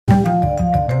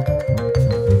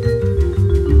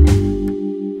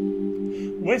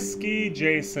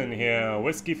WhiskyJason here.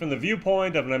 Whiskey from the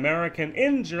viewpoint of an American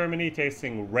in Germany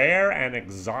tasting rare and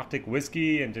exotic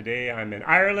whiskey. And today I'm in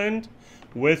Ireland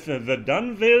with the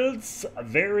Dunville's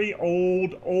very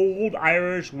old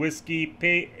Irish whiskey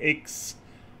PX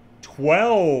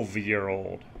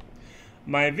 12-year-old.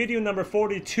 My video number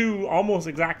 42, almost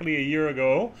exactly a year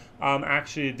ago,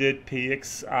 actually did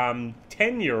PX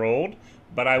 10-year-old.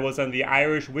 But I was on the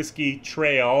Irish whiskey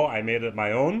trail. I made it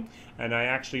my own. And I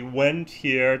actually went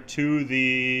here to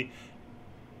the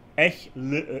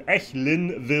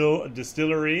Echlinville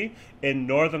distillery in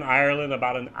Northern Ireland,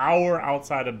 about an hour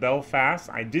outside of Belfast.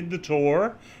 I did the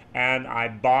tour, and I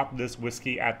bought this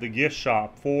whiskey at the gift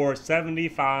shop for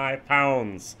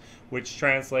 £75, which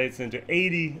translates into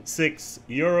 86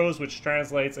 euros, which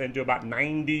translates into about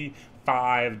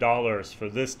 $95 for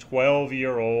this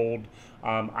 12-year-old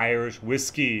Irish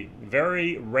whiskey.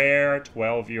 Very rare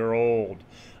 12-year-old.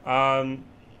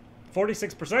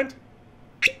 46%,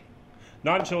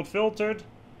 non-chilled filtered,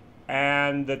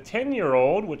 and the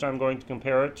 10-year-old, which I'm going to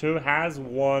compare it to, has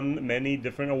won many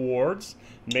different awards,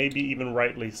 maybe even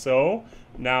rightly so.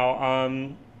 Now,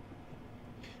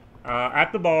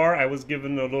 at the bar, I was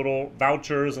given a little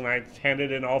vouchers, and I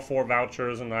handed in all 4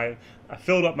 vouchers, and I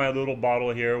filled up my little bottle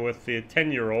here with the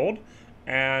 10-year-old.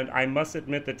 And I must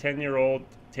admit the 10-year-old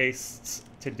tastes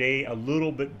today a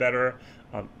little bit better.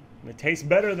 It tastes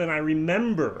better than I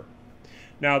remember.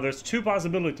 Now, there's 2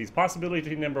 possibilities.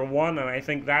 Possibility number 1, and I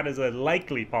think that is a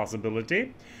likely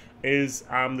possibility, is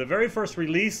the very first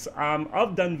release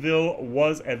of Dunville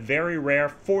was a very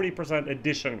rare 40%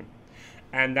 edition.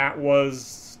 And that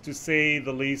was, to say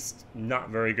the least,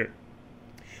 not very good.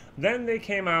 Then they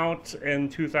came out in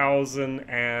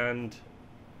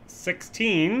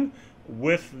 2016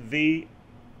 with the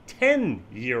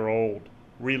 10-year-old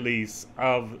release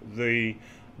of the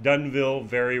Dunville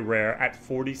Very Rare at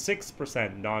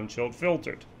 46% non-chilled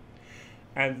filtered.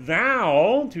 And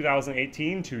now,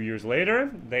 2018, 2 years later,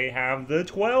 they have the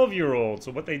 12-year-old.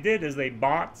 So what they did is they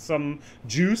bought some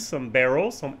juice, some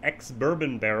barrels, some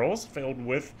ex-bourbon barrels filled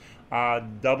with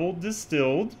double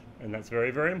distilled, and that's very,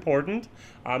 very important,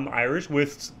 Irish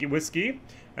whiskey.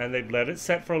 And they've let it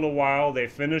set for a little while. They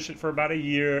finish it for about a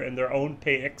year in their own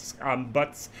PX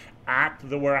butts at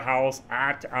the warehouse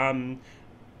at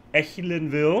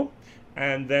Echlinville.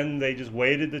 And then they just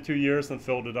waited the 2 years and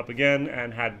filled it up again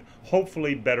and had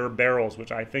hopefully better barrels,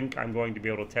 which I think I'm going to be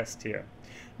able to test here.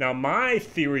 Now, my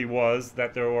theory was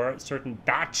that there were certain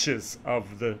batches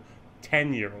of the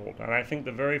 10-year-old. And I think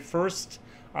the very first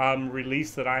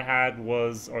release that I had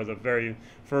was, or the very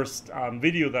first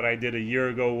video that I did a year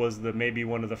ago was maybe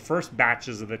one of the first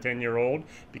batches of the 10-year-old,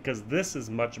 because this is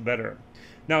much better.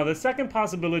 Now, the second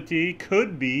possibility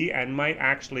could be, and might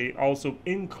actually also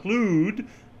include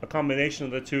a combination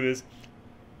of the two, is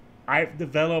I've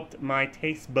developed my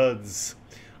taste buds.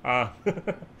 I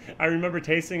remember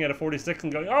tasting at a 46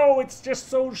 and going, oh, it's just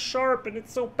so sharp and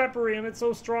it's so peppery and it's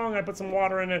so strong. I put some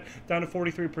water in it down to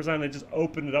 43%. I just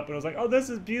opened it up and I was like, oh, this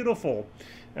is beautiful.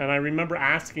 And I remember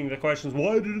asking the questions,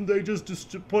 why didn't they just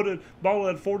put a bottle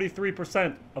at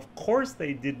 43%? Of course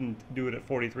they didn't do it at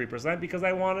 43%, because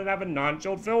I wanted to have a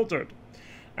non-chilled filtered.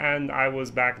 And I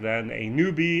was back then a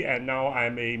newbie, and now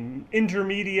I'm a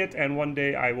intermediate, and one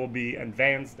day I will be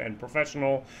advanced and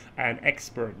professional and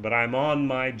expert. But I'm on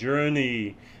my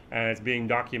journey, and it's being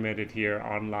documented here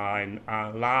online,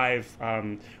 live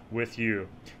with you.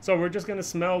 So we're just going to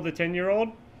smell the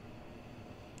 10-year-old,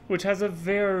 which has a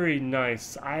very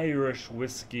nice Irish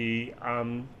whiskey,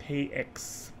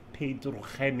 PX Pedro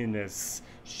Ximénez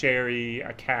sherry,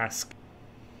 a cask.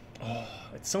 Oh,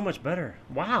 it's so much better.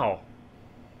 Wow.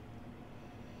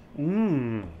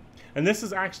 And this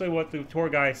is actually what the tour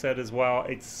guy said as well.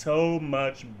 It's so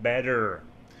much better.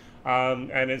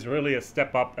 And it's really a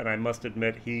step up, and I must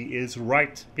admit he is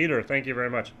right. Peter, thank you very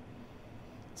much.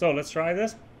 So let's try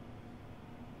this.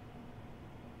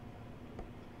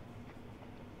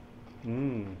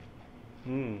 The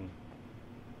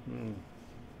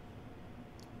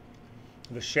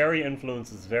sherry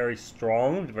influence is very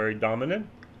strong, very dominant.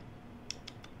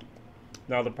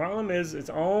 Now the problem is it's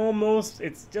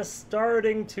just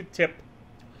starting to tip.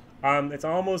 It's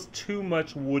almost too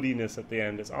much woodiness at the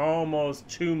end. It's almost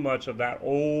too much of that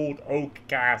old oak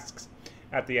casks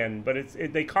at the end. But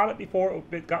they caught it before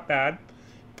it got bad.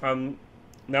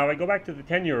 Now I go back to the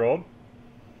 10-year-old.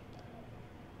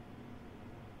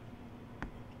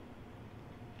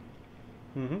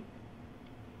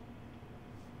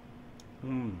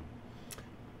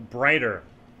 Brighter,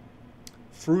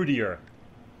 fruitier,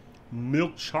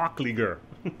 milk chocolatier.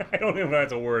 I don't know if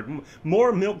that's a word.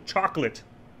 More milk chocolate.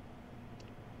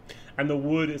 And the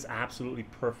wood is absolutely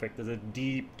perfect. There's a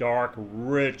deep, dark,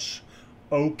 rich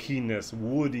oakiness,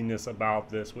 woodiness about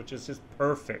this, which is just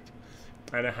perfect.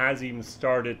 And it hasn't even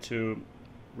started to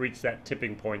reach that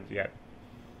tipping point yet.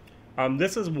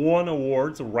 This has won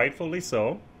awards, rightfully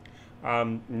so.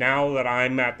 Now that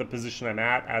I'm at the position I'm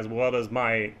at, as well as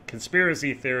my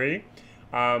conspiracy theory,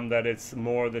 that it's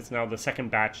that's now the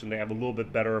second batch and they have a little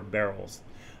bit better barrels.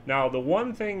 Now, the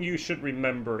one thing you should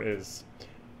remember is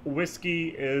whiskey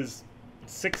is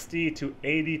 60 to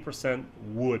 80%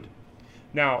 wood.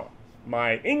 Now,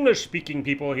 my English-speaking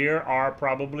people here are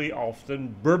probably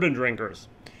often bourbon drinkers.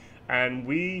 And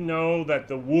we know that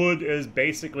the wood is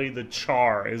basically the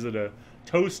char. Is it a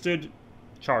toasted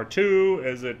char 2?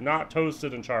 Is it not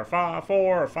toasted in char 4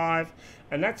 or 5?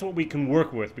 And that's what we can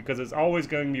work with, because it's always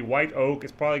going to be white oak.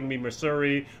 It's probably going to be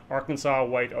Missouri, Arkansas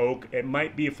white oak. It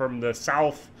might be from the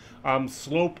south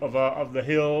slope of the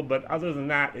hill, but other than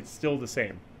that, it's still the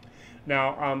same.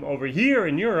 Now, over here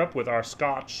in Europe, with our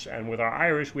Scotch and with our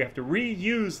Irish, we have to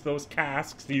reuse those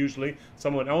casks usually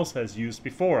someone else has used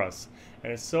before us.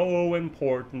 And it's so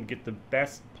important to get the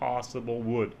best possible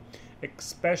wood,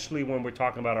 especially when we're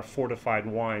talking about our fortified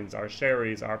wines, our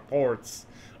sherries, our ports,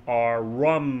 our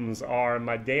rums, our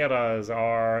madeiras,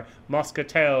 our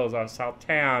muscatels, our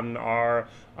sauternes, our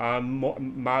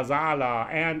marsala,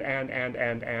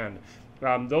 and.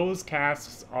 Those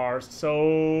casks are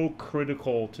so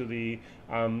critical to the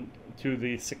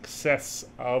success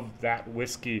of that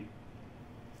whiskey.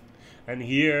 And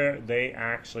here they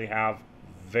actually have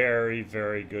very,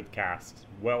 very good casks.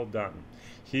 Well done.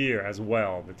 Here as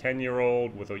well, the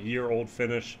 10-year-old with a year-old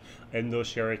finish in those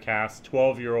sherry casks,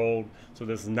 12-year-old, so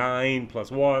this is 9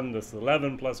 plus 1, this is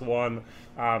 11 plus 1,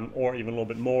 or even a little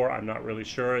bit more, I'm not really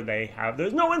sure.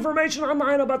 There's no information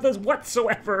online about this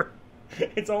whatsoever.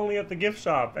 It's only at the gift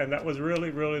shop, and that was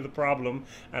really, really the problem.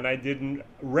 And I didn't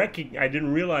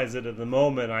realize it at the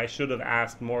moment. I should have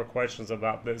asked more questions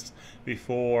about this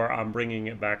before I'm bringing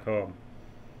it back home.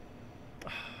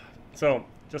 So,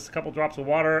 just a couple drops of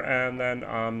water, and then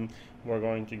we're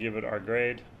going to give it our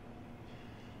grade.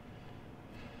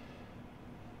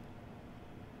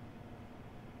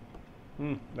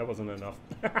 That wasn't enough.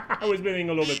 I was being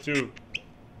a little bit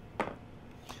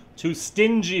too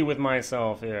stingy with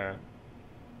myself here.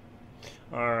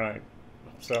 Alright,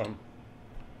 so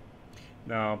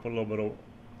now I'll put a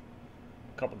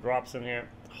couple drops in here.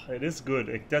 It is good.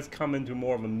 It does come into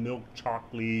more of a milk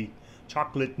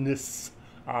chocolateness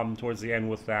towards the end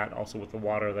with that, also with the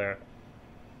water there.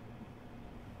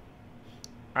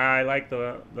 I like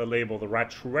the label, the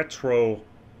retro.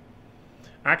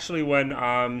 Actually, when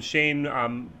Shane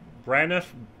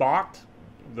Braniff bought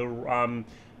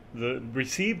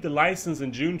received the license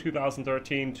in June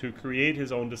 2013 to create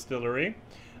his own distillery.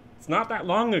 It's not that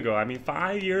long ago. I mean,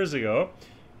 5 years ago.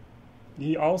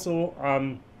 He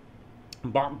also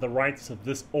bought the rights of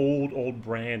this old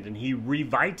brand, and he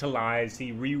revitalized.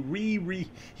 He re-released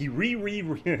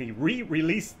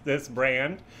this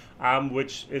brand,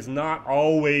 which is not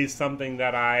always something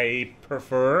that I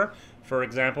prefer. For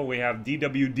example, we have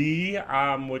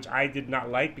DWD, which I did not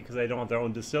like because they don't have their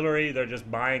own distillery. They're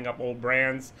just buying up old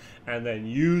brands and then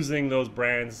using those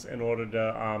brands in order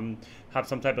to have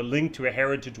some type of link to a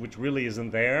heritage which really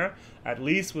isn't there. At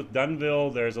least with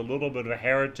Dunville, there's a little bit of a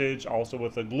heritage, also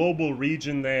with a global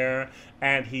region there.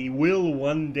 And he will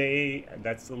one day,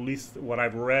 that's at least what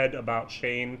I've read about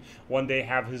Shane, one day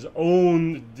have his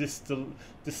own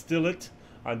distillate,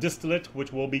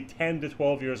 which will be 10 to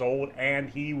 12 years old, and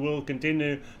he will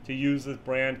continue to use this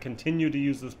brand, continue to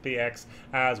use this PX,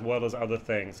 as well as other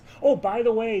things. Oh, by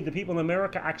the way, the people in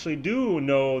America actually do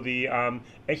know the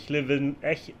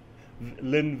Echlinville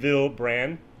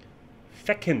brand.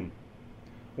 Feckin.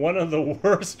 One of the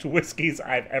worst whiskeys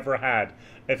I've ever had.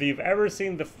 If you've ever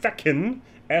seen the Feckin,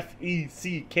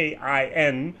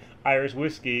 Feckin, Irish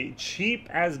whiskey, cheap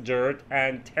as dirt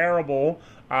and terrible,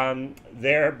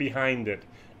 there behind it.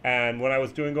 And when I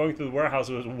was going through the warehouse,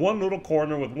 it was one little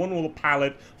corner with one little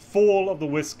pallet full of the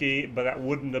whiskey, but that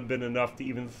wouldn't have been enough to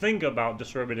even think about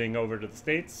distributing over to the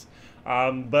States.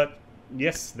 But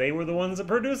yes, they were the ones that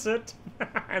produced it,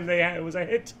 and it was a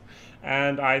hit.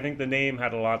 And I think the name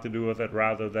had a lot to do with it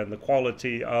rather than the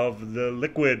quality of the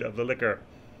liquid, of the liquor.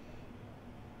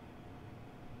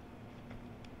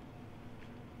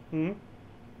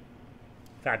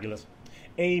 Fabulous.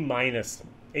 A minus,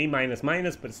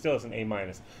 but it still is an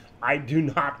A-. I do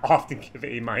not often give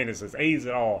A-, A's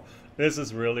at all. This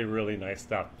is really, really nice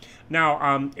stuff.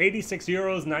 Now, 86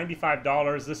 euros,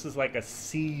 $95. This is like a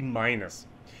C-.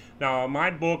 Now, my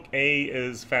book, A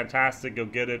is fantastic. You'll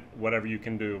get it, whatever you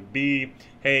can do. B,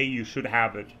 hey, you should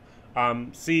have it.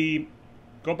 C,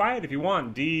 go buy it if you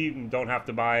want. D, don't have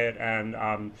to buy it. And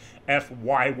F,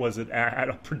 why was it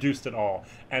produced at all?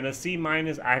 And a C-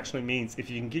 actually means if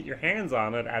you can get your hands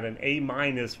on it at an A-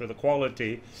 for the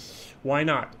quality, why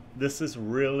not? This is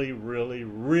really, really,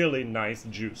 really nice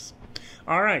juice.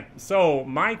 All right, so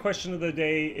my question of the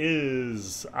day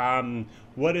is,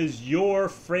 what is your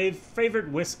favorite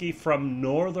whiskey from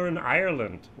Northern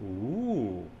Ireland?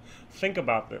 Ooh, think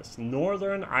about this.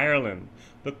 Northern Ireland.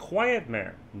 The Quiet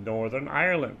Man, Northern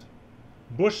Ireland.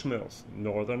 Bushmills,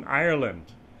 Northern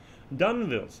Ireland.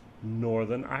 Dunville's,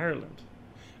 Northern Ireland.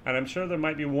 And I'm sure there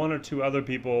might be one or two other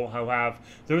people who have.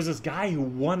 There was this guy who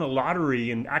won a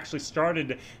lottery and actually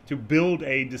started to build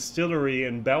a distillery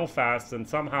in Belfast, and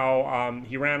somehow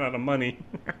he ran out of money.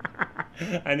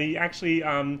 And he actually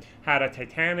had a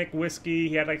Titanic whiskey.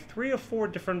 He had like 3 or 4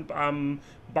 different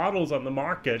bottles on the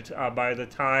market by the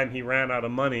time he ran out of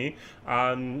money.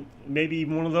 Maybe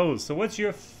even one of those. So what's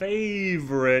your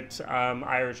favorite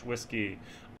Irish whiskey?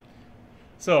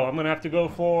 So I'm going to have to go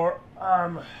for...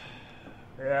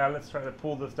 yeah, let's try to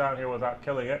pull this down here without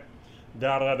killing it.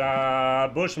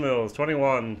 Bushmills,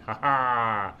 21.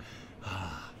 Ha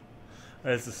ha.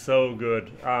 This is so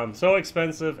good. So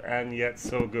expensive and yet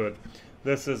so good.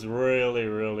 This is really,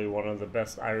 really one of the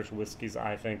best Irish whiskeys,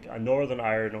 I think. Northern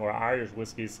Ireland or Irish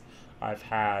whiskeys I've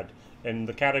had. In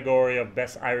the category of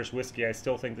best Irish whiskey, I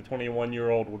still think the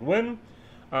 21-year-old would win.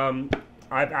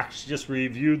 I've actually just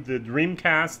reviewed the Dream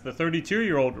Cask, the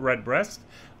 32-year-old Redbreast.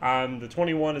 The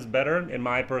 21 is better, in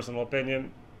my personal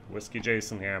opinion.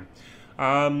 WhiskyJason here.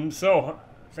 So,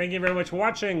 thank you very much for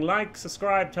watching. Like,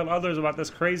 subscribe, tell others about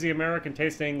this crazy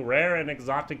American-tasting, rare and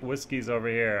exotic whiskeys over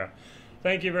here.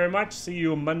 Thank you very much. See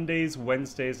you Mondays,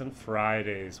 Wednesdays, and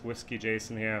Fridays.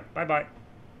 WhiskyJason here. Bye-bye.